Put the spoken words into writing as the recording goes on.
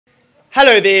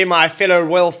Hello there, my fellow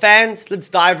royal fans. Let's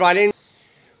dive right in.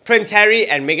 Prince Harry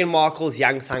and Meghan Markle's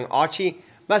young son Archie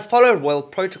must follow royal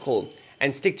protocol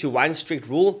and stick to one strict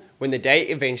rule when the day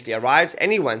eventually arrives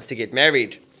and he wants to get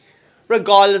married,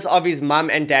 regardless of his mum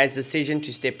and dad's decision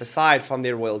to step aside from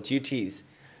their royal duties.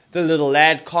 The little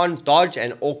lad can't dodge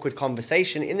an awkward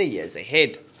conversation in the years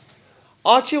ahead.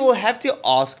 Archie will have to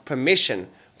ask permission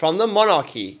from the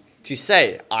monarchy to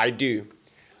say, "I do."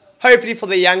 Hopefully for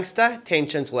the youngster,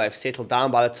 tensions will have settled down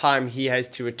by the time he has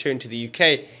to return to the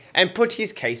UK and put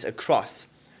his case across.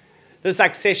 The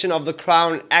Succession of the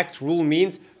Crown Act rule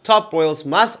means top royals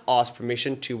must ask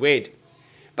permission to wed.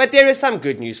 But there is some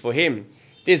good news for him.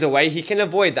 There's a way he can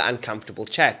avoid the uncomfortable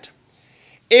chat.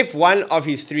 If one of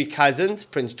his three cousins,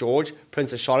 Prince George,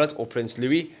 Princess Charlotte or Prince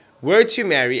Louis, were to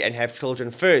marry and have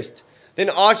children first, then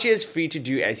Archie is free to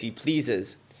do as he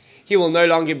pleases. He will no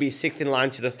longer be sixth in line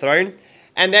to the throne,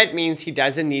 and that means he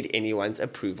doesn't need anyone's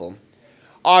approval.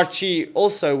 Archie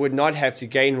also would not have to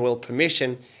gain royal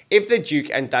permission if the Duke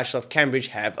and Duchess of Cambridge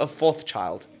have a fourth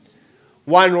child.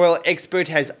 One royal expert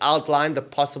has outlined the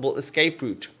possible escape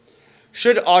route.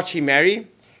 Should Archie marry,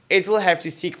 it will have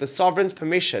to seek the sovereign's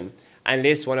permission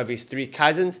unless one of his three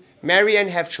cousins marry and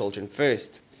have children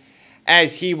first,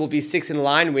 as he will be sixth in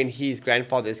line when his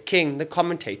grandfather is king, the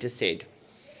commentator said.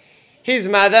 His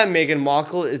mother, Meghan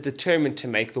Markle, is determined to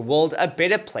make the world a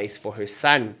better place for her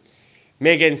son.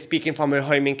 Meghan, speaking from her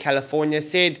home in California,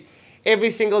 said,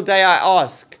 "Every single day I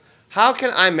ask, how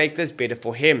can I make this better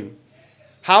for him?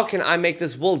 How can I make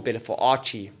this world better for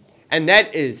Archie? And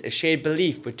that is a shared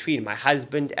belief between my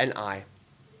husband and I.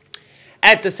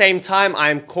 At the same time,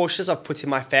 I am cautious of putting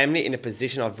my family in a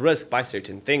position of risk by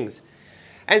certain things.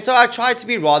 And so I try to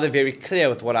be rather very clear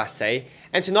with what I say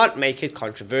and to not make it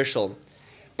controversial,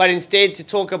 but instead to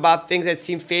talk about things that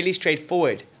seem fairly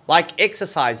straightforward, like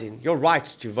exercising your right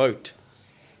to vote."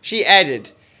 She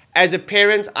added, "As a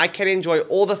parent, I can enjoy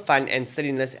all the fun and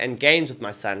silliness and games with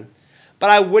my son, but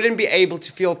I wouldn't be able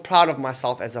to feel proud of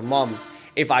myself as a mom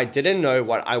if I didn't know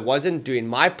what I wasn't doing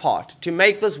my part to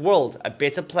make this world a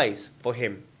better place for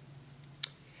him."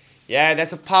 Yeah,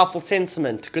 that's a powerful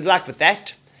sentiment. Good luck with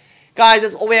that. Guys,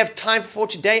 that's all we have time for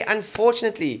today,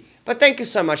 unfortunately. But thank you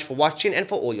so much for watching and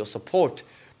for all your support.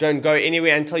 Don't go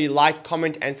anywhere until you like,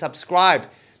 comment, and subscribe.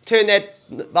 Turn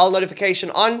that bell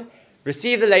notification on,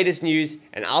 receive the latest news,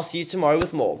 and I'll see you tomorrow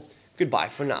with more. Goodbye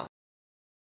for now.